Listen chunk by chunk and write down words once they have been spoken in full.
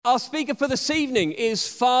Our speaker for this evening is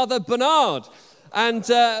Father Bernard. And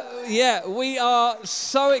we are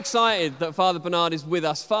so excited that Father Bernard is with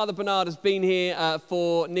us. Father Bernard has been here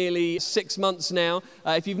for nearly 6 months now.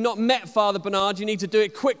 If you've not met Father Bernard, you need to do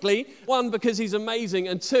it quickly. One, because he's amazing,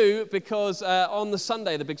 and two, because on the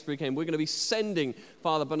Sunday the Big Spree came, we're going to be sending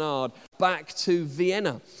Father Bernard back to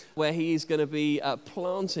Vienna, where he is going to be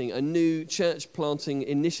planting a new church planting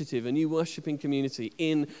initiative, a new worshipping community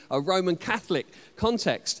in a Roman Catholic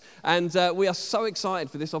context. And we are so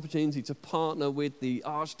excited for this opportunity to partner with the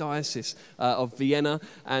Archdiocese of Vienna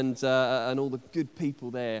and all the good people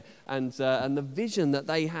there, and the vision that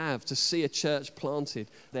they have to see a church planted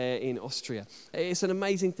there in Austria. It's an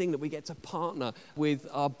amazing thing that we get to partner with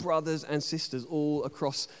our brothers and sisters all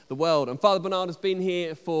across the world. And Father Bernard has been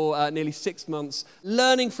here for nearly 6 months,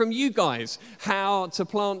 learning from you guys how to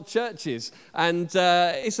plant churches. And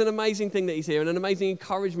it's an amazing thing that he's here, and an amazing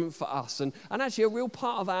encouragement for us, and actually a real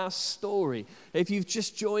part of our story. If you've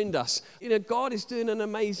just joined us, God is doing an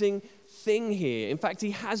amazing thing here. In fact,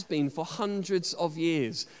 he has been for hundreds of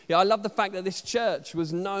years. I love the fact that this church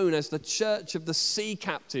was known as the Church of the Sea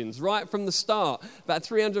Captains right from the start. About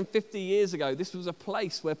 350 years ago, this was a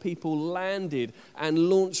place where people landed and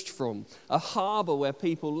launched from, a harbour where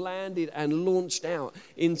people landed and launched out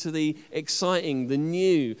into the exciting, the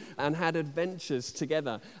new, and had adventures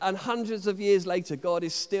together. And hundreds of years later, God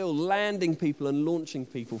is still landing people and launching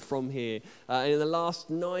people from here. And in the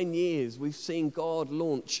last 9 years, we've seen God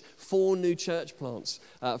launch 4 new church plants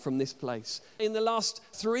from this place. In the last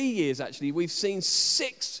 3 years, actually, we've seen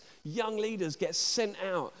 6 young leaders get sent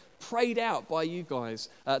out, prayed out by you guys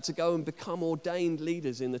to go and become ordained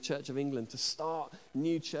leaders in the Church of England, to start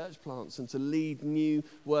new church plants and to lead new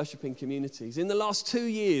worshipping communities. In the last 2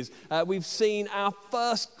 years, we've seen our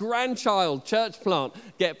first grandchild church plant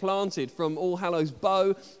get planted from All Hallows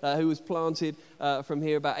Bow, who was planted from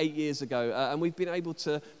here about 8 years ago. And we've been able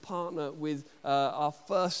to partner with our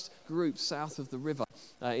first group south of the river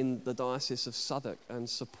in the Diocese of Southwark and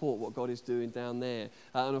support what God is doing down there.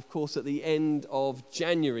 And of course, at the end of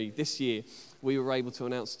January this year, we were able to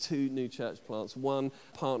announce 2 new church plants, one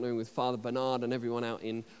partnering with Father Bernard and everyone out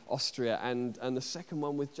in Austria, and the second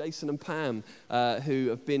one with Jason and Pam, who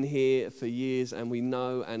have been here for years and we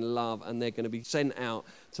know and love, and they're going to be sent out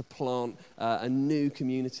to plant a new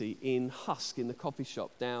community in Husk, in the coffee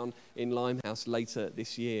shop down in Limehouse later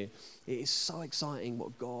this year. It is so exciting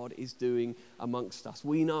what God is doing amongst us.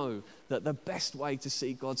 We know that the best way to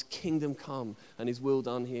see God's kingdom come and his will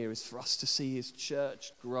done here is for us to see his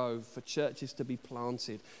church grow, for churches to be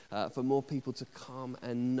planted, for more people to come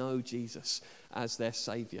and know Jesus as their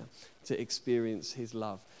Saviour, to experience his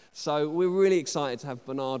love. So we're really excited to have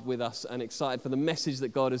Bernard with us and excited for the message that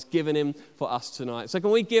God has given him for us tonight. So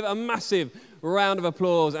can we give a massive round of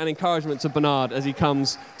applause and encouragement to Bernard as he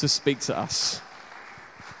comes to speak to us.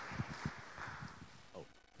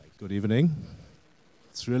 Good evening.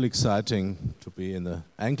 It's really exciting to be in the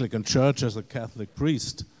Anglican Church as a Catholic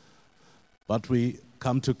priest. But we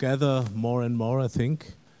come together more and more, I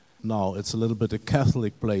think. Now it's a little bit a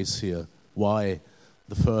Catholic place here. Why?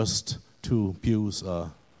 The first 2 pews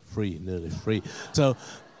are free, nearly free. So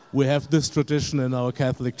we have this tradition in our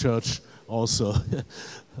Catholic Church also.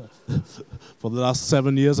 For the last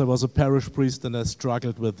 7 years I was a parish priest and I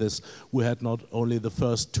struggled with this. We had not only the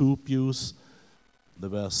first 2 pews, there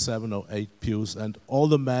were 7 or 8 pews, and all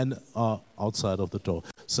the men are outside of the door.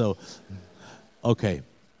 So, okay.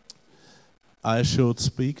 I should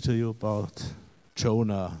speak to you about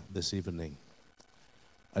Jonah this evening.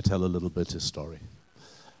 I tell a little bit his story.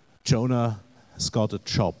 Jonah has got a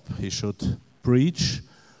job. He should preach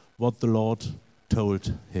what the Lord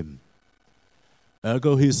told him.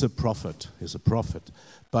 Ergo, he's a prophet. He's a prophet.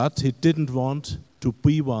 But he didn't want to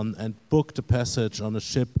be one and booked a passage on a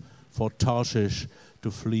ship for Tarshish to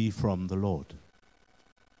flee from the Lord.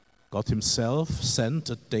 God himself sent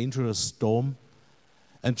a dangerous storm,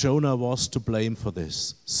 and Jonah was to blame for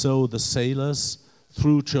this. So the sailors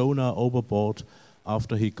threw Jonah overboard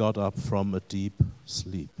after he got up from a deep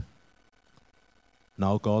sleep.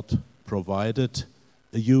 Now God provided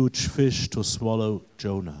a huge fish to swallow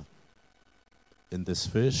Jonah. In this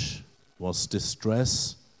fish was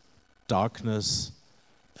distress, darkness,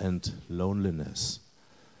 and loneliness.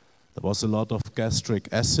 There was a lot of gastric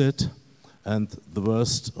acid, and the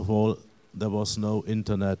worst of all, there was no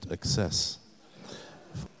internet access.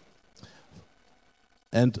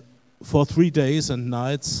 And for 3 days and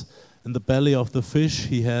nights in the belly of the fish,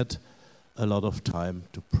 he had a lot of time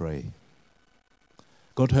to pray.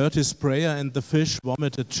 God heard his prayer, and the fish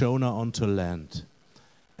vomited Jonah onto land.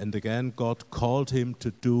 And again, God called him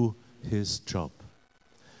to do his job.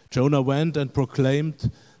 Jonah went and proclaimed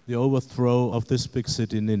the overthrow of this big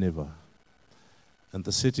city, Nineveh. And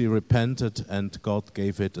the city repented, and God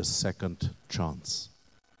gave it a second chance.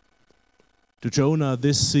 To Jonah,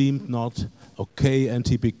 this seemed not okay, and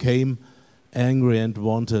he became angry and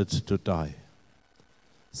wanted to die.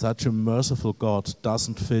 Such a merciful God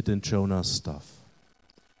doesn't fit in Jonah's stuff.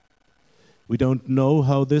 We don't know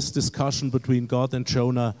how this discussion between God and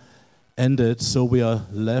Jonah ended, so we are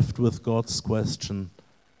left with God's question,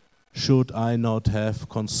 should I not have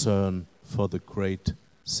concern for the great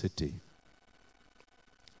city?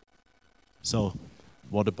 So,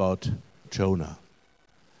 what about Jonah?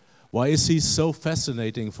 Why is he so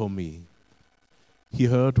fascinating for me? He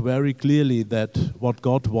heard very clearly that what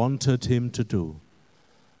God wanted him to do,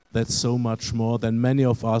 that's so much more than many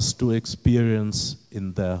of us do experience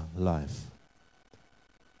in their life.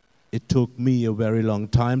 It took me a very long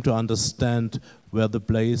time to understand where the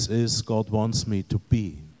place is God wants me to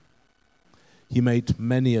be. He made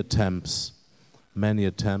many attempts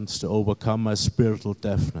to overcome my spiritual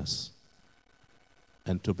deafness.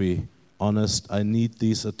 And to be honest, I need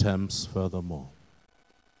these attempts furthermore.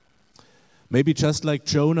 Maybe just like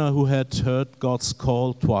Jonah, who had heard God's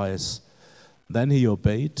call twice, then he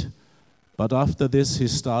obeyed, but after this he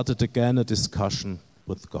started again a discussion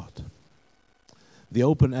with God. The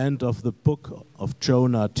open end of the book of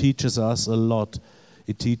Jonah teaches us a lot.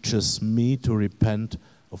 It teaches me to repent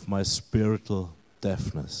of my spiritual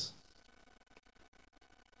deafness.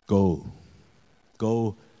 Go,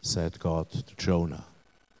 said God to Jonah.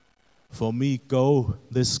 For me,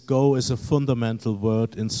 this go is a fundamental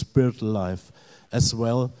word in spiritual life as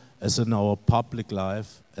well as in our public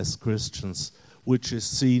life as Christians, which is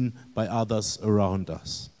seen by others around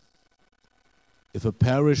us. If a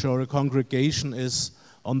parish or a congregation is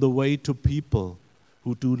on the way to people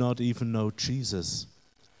who do not even know Jesus,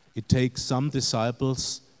 it takes some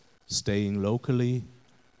disciples staying locally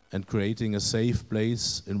and creating a safe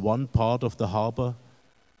place in one part of the harbor.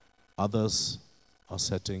 Others are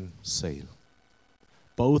setting sail.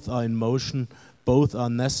 Both are in motion, both are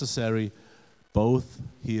necessary, both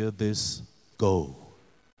hear this go.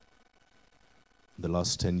 In the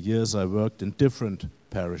last 10 years I worked in different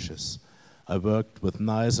parishes. I worked with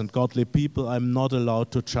nice and godly people. I'm not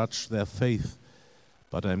allowed to judge their faith,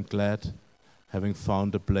 but I'm glad having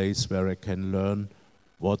found a place where I can learn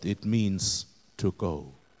what it means to go.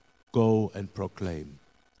 Go and proclaim.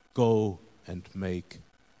 Go and make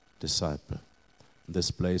disciples. This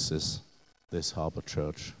place is this harbor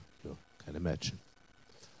church, you can imagine.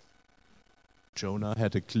 Jonah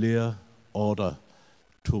had a clear order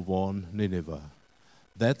to warn Nineveh.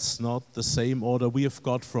 That's not the same order we have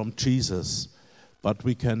got from Jesus, but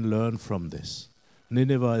we can learn from this.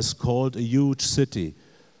 Nineveh is called a huge city,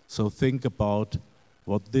 so think about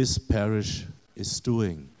what this parish is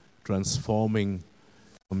doing, transforming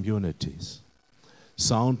communities.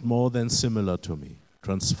 Sound more than similar to me,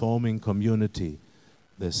 transforming community.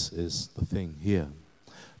 This is the thing here.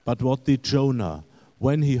 But what did Jonah,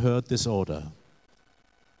 when he heard this order?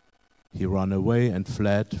 He ran away and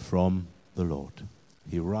fled from the Lord.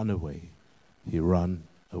 He ran away. He ran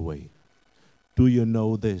away. Do you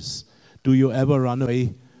know this? Do you ever run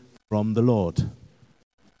away from the Lord?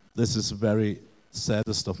 This is the very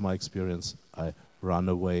saddest of my experience. I run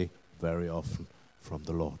away very often from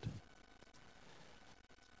the Lord.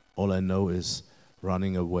 All I know is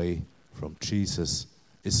running away from Jesus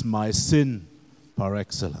is my sin par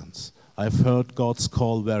excellence. I've heard God's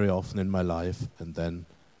call very often in my life, and then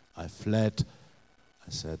I fled. I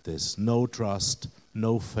said this, no trust,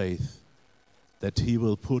 no faith that He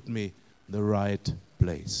will put me in the right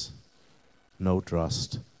place. No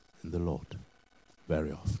trust in the Lord,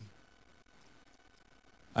 very often.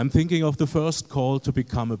 I'm thinking of the first call to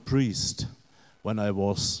become a priest when I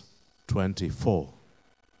was 24.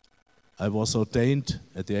 I was ordained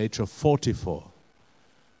at the age of 44.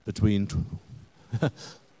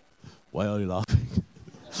 Why are you laughing?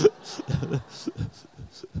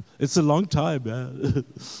 It's a long time, yeah.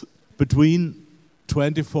 Between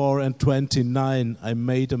 24 and 29, I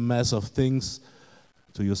made a mess of things.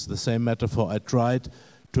 To use the same metaphor, I tried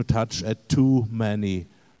to touch at too many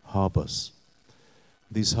harbors.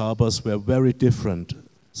 These harbors were very different,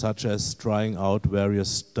 such as trying out various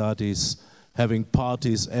studies, having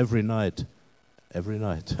parties every night. Every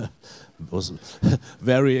night. It was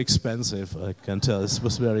very expensive, I can tell. It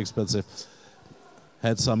was very expensive.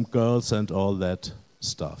 Had some girls and all that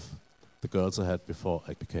stuff. The girls I had before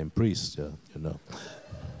I became priest, yeah, you know.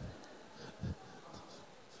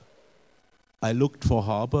 I looked for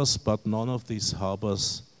harbors, but none of these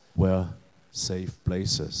harbors were safe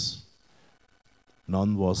places.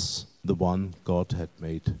 None was the one God had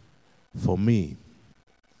made for me.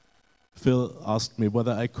 Phil asked me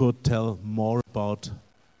whether I could tell more about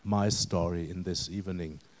my story in this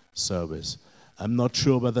evening service. I'm not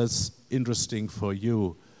sure whether it's interesting for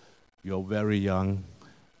you. You're very young,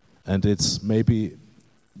 and it's maybe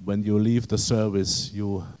when you leave the service,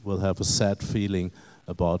 you will have a sad feeling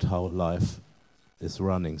about how life is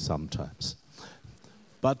running sometimes.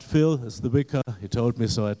 But Phil is the vicar. He told me,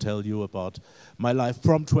 so I tell you about my life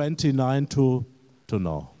from 29 to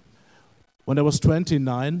now. When I was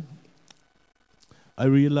 29, I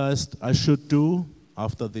realized I should do,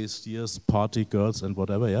 after these years, party girls and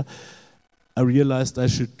whatever, I realized I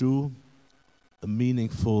should do a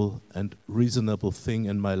meaningful and reasonable thing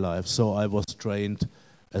in my life. So I was trained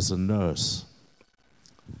as a nurse.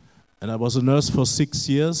 And I was a nurse for 6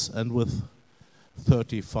 years, and with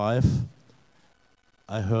 35,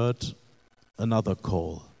 I heard another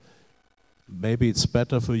call. Maybe it's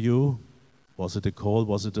better for you. Was it a call?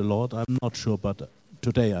 Was it the Lord? I'm not sure, but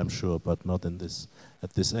today I'm sure, but not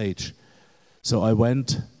at this age. So I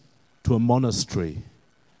went to a monastery,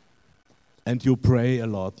 and you pray a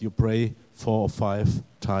lot. You pray 4 or 5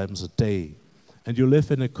 times a day, and you live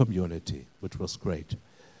in a community, which was great.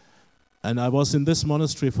 And I was in this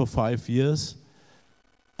monastery for 5 years,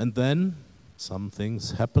 and then some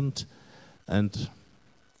things happened, and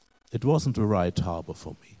it wasn't the right harbor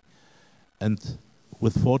for me. And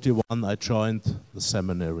with 41, I joined the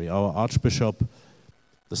seminary. Our archbishop,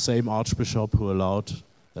 the same archbishop who allowed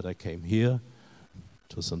that I came here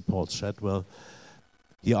to St. Paul's Shadwell,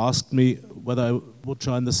 he asked me whether I would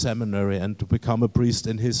join the seminary and to become a priest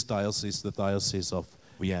in his diocese, the Diocese of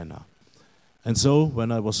Vienna. And so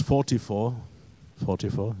when I was 44,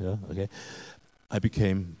 I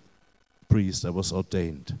became priest. I was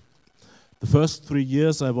ordained. The first 3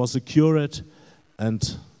 years I was a curate,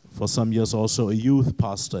 and for some years also a youth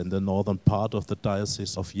pastor in the northern part of the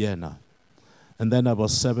Diocese of Vienna. And then I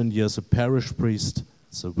was 7 years a parish priest.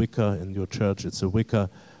 It's a vicar in your church, it's a vicar.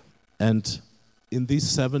 And in these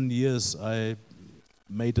 7 years I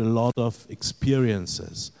made a lot of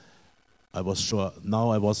experiences. I was sure now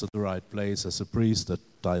I was at the right place as a priest, a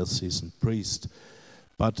diocesan priest.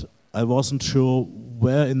 But I wasn't sure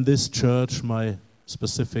where in this church my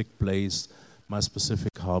specific place, my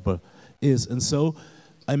specific harbor is. And so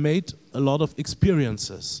I made a lot of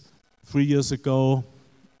experiences. 3 years ago,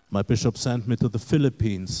 my bishop sent me to the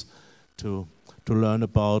Philippines to learn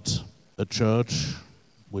about a church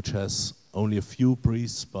which has only a few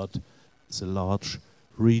priests, but it's a large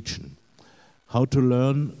region. How to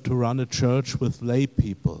learn to run a church with lay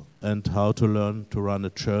people, and how to learn to run a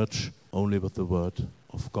church only with the Word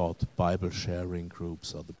of God. Bible sharing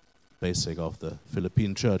groups are the basic of the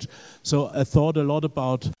Philippine church. So I thought a lot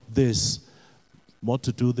about this, what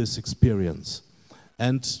to do this experience.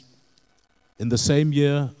 And in the same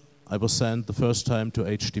year, I was sent the first time to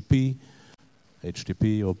HTP,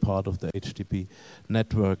 or part of the HTP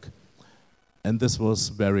network. And this was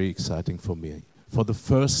very exciting for me. For the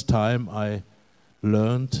first time, I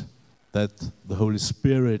learned that the Holy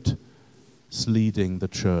Spirit is leading the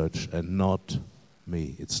church and not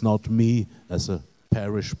me. It's not me as a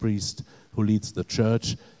parish priest who leads the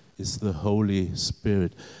church, it's the Holy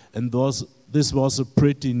Spirit. And this was a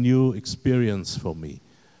pretty new experience for me.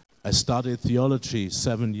 I studied theology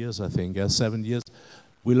 7 years, I think. 7 years.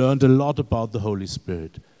 We learned a lot about the Holy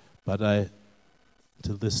Spirit, but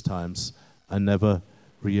till this times, I never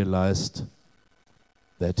realized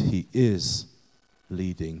that He is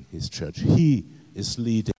leading His church. He is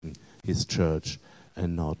leading His church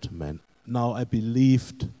and not man. Now I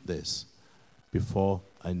believed this before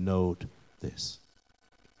I knowed this.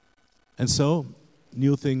 And so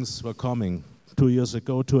new things were coming.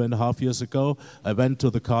 2.5 years ago, I went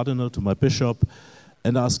to the cardinal, to my bishop,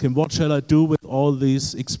 and asked him, what shall I do with all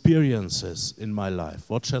these experiences in my life?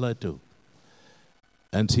 What shall I do?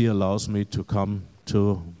 And he allows me to come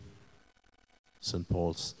to St.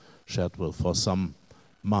 Paul's Shadwell for some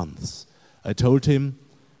months. I told him,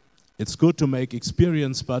 it's good to make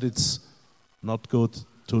experience, but it's not good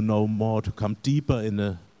to know more, to come deeper in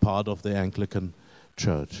a part of the Anglican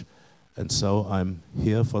Church. And so I'm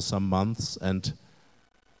here for some months, and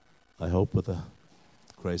I hope with the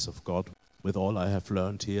grace of God, with all I have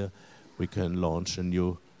learned here, we can launch a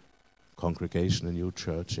new congregation, a new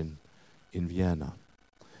church in Vienna.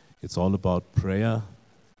 It's all about prayer.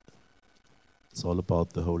 It's all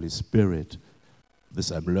about the Holy Spirit. This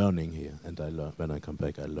I'm learning here, and when I come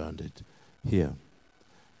back, I learned it here.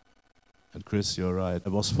 And Chris, you're right. I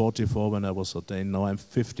was 44 when I was ordained. Now I'm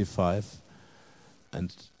 55,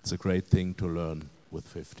 and it's a great thing to learn with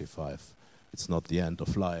 55. It's not the end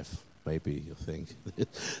of life, maybe you think.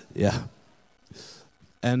 Yeah.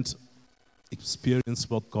 And experience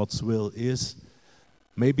what God's will is.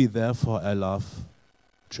 Maybe therefore I love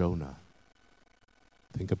Jonah.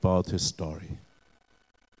 Think about his story.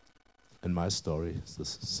 And my story,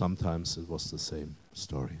 sometimes it was the same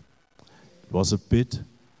story. It was a bit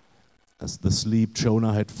as the sleep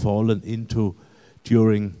Jonah had fallen into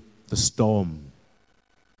during the storm.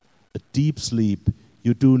 A deep sleep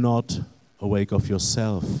you do not awake of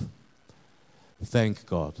yourself. Thanks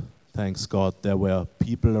God, there were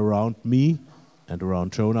people around me and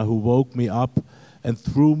around Jonah who woke me up and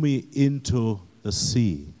threw me into the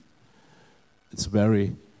sea. It's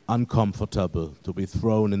very uncomfortable to be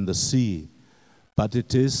thrown in the sea, but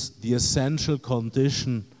it is the essential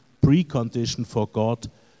precondition for God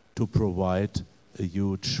to provide a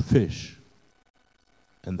huge fish.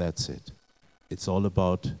 And that's it. It's all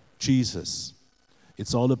about Jesus.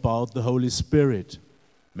 It's all about the Holy Spirit.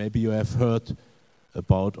 Maybe you have heard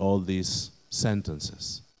about all these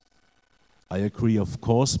sentences. I agree, of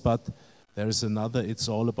course, but there is another. It's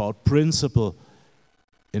all about principle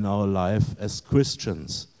in our life as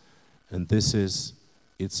Christians. And this is,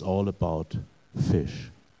 it's all about fish.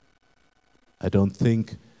 I don't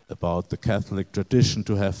think about the Catholic tradition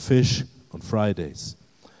to have fish on Fridays.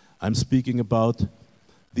 I'm speaking about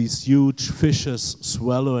these huge fishes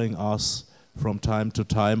swallowing us from time to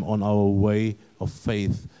time on our way of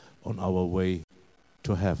faith, on our way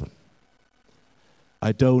to heaven.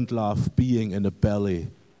 I don't love being in the belly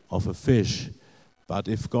of a fish, but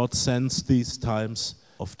if God sends these times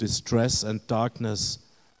of distress and darkness,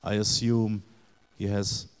 I assume He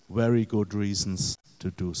has very good reasons to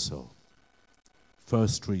do so.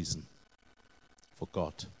 First reason for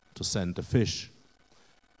God to send a fish.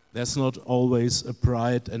 There's not always a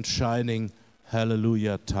bright and shining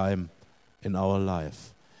hallelujah time in our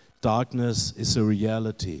life. Darkness is a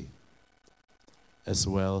reality as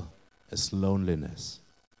well as loneliness.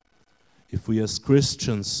 If we as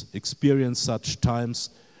Christians experience such times,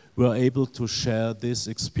 we are able to share these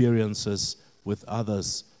experiences with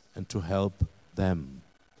others and to help them.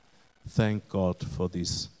 Thank God for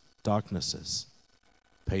these darknesses,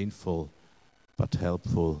 painful but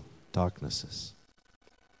helpful darknesses.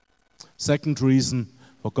 Second reason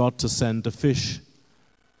for God to send a fish.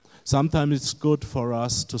 Sometimes it's good for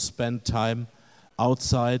us to spend time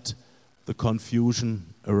outside the confusion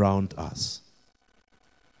around us.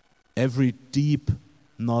 Every deep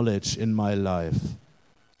knowledge in my life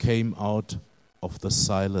came out of the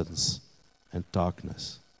silence and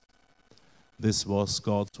darkness. This was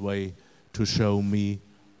God's way to show me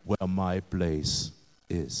where my place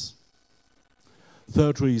is.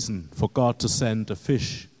 Third reason for God to send a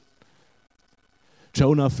fish.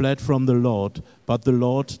 Jonah fled from the Lord, but the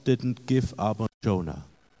Lord didn't give up on Jonah.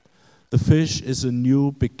 The fish is a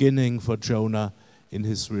new beginning for Jonah in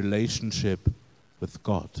his relationship with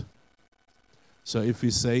God. So if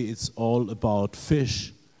we say it's all about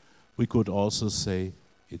fish, we could also say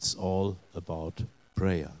it's all about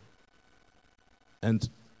prayer. And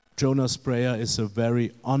Jonah's prayer is a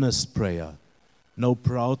very honest prayer. No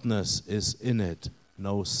proudness is in it,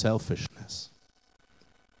 no selfishness.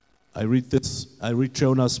 I read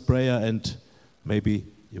Jonah's prayer, and maybe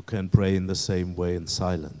you can pray in the same way in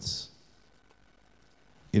silence.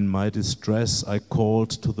 In my distress I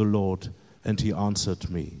called to the Lord, and He answered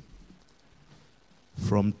me.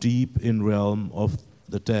 From deep in realm of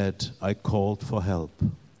the dead I called for help,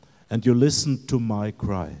 and you listened to my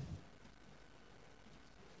cry.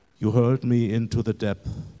 You hurled me into the depth,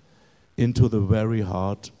 into the very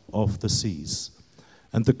heart of the seas,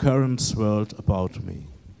 and the current swirled about me.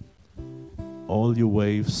 All your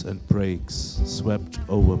waves and breaks swept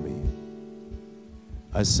over me.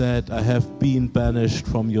 I said, I have been banished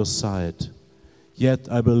from your sight, yet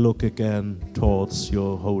I will look again towards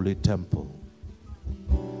your holy temple.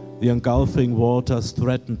 The engulfing waters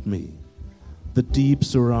threatened me. The deep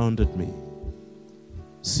surrounded me.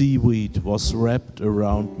 Seaweed was wrapped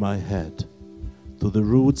around my head. To the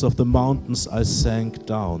roots of the mountains I sank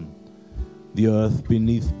down. The earth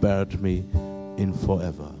beneath buried me in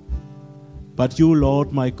forever. But you,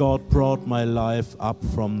 Lord, my God, brought my life up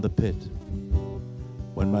from the pit.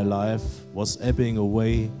 When my life was ebbing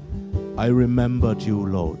away, I remembered you,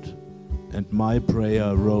 Lord, and my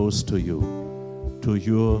prayer rose to you, to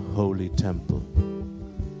your holy temple.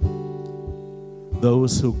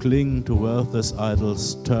 Those who cling to worthless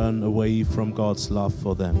idols turn away from God's love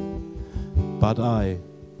for them. But I,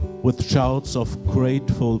 with shouts of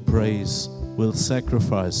grateful praise, will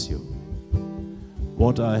sacrifice you.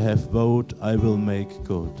 What I have vowed, I will make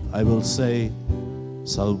good. I will say,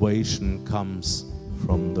 salvation comes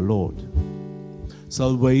from the Lord.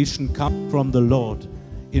 Salvation comes from the Lord.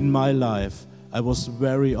 In my life, I was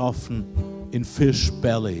very often in fish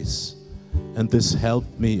bellies, and this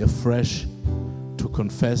helped me afresh to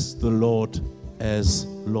confess the Lord as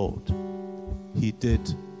Lord. He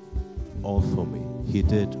did all for me. He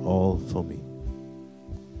did all for me.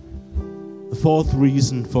 The fourth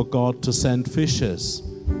reason for God to send fishes.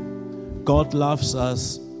 God loves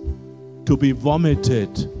us to be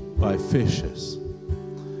vomited by fishes.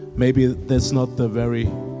 Maybe that's not the very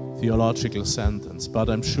theological sentence, but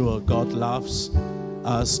I'm sure God loves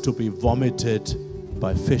us to be vomited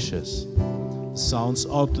by fishes. Sounds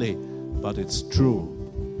oddly, but it's true.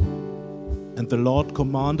 And the Lord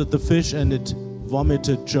commanded the fish, and it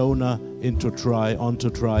vomited Jonah onto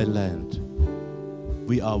dry land.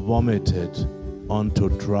 We are vomited onto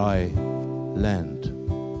dry land.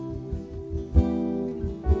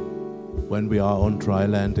 When we are on dry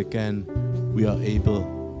land again, we are able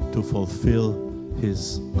to fulfill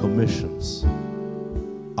His commissions.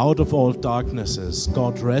 Out of all darknesses,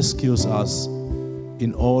 God rescues us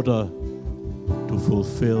in order to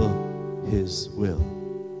fulfill His will.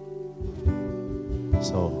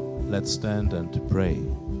 So let's stand and pray.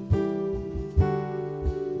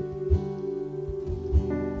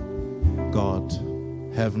 God,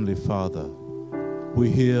 Heavenly Father, we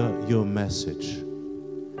hear your message.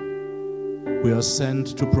 We are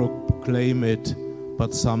sent to proclaim it,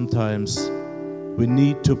 but sometimes we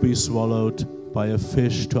need to be swallowed by a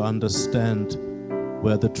fish to understand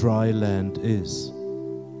where the dry land is.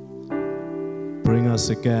 Bring us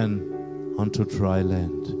again onto dry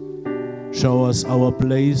land. Show us our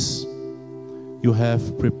place you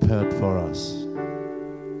have prepared for us.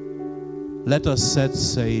 Let us set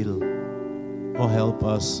sail, or help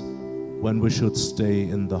us when we should stay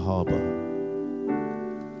in the harbor.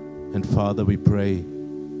 And Father, we pray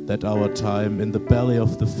that our time in the belly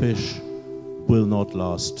of the fish will not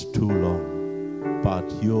last too long, but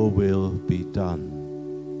your will be done.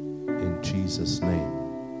 In Jesus' name,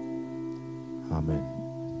 amen.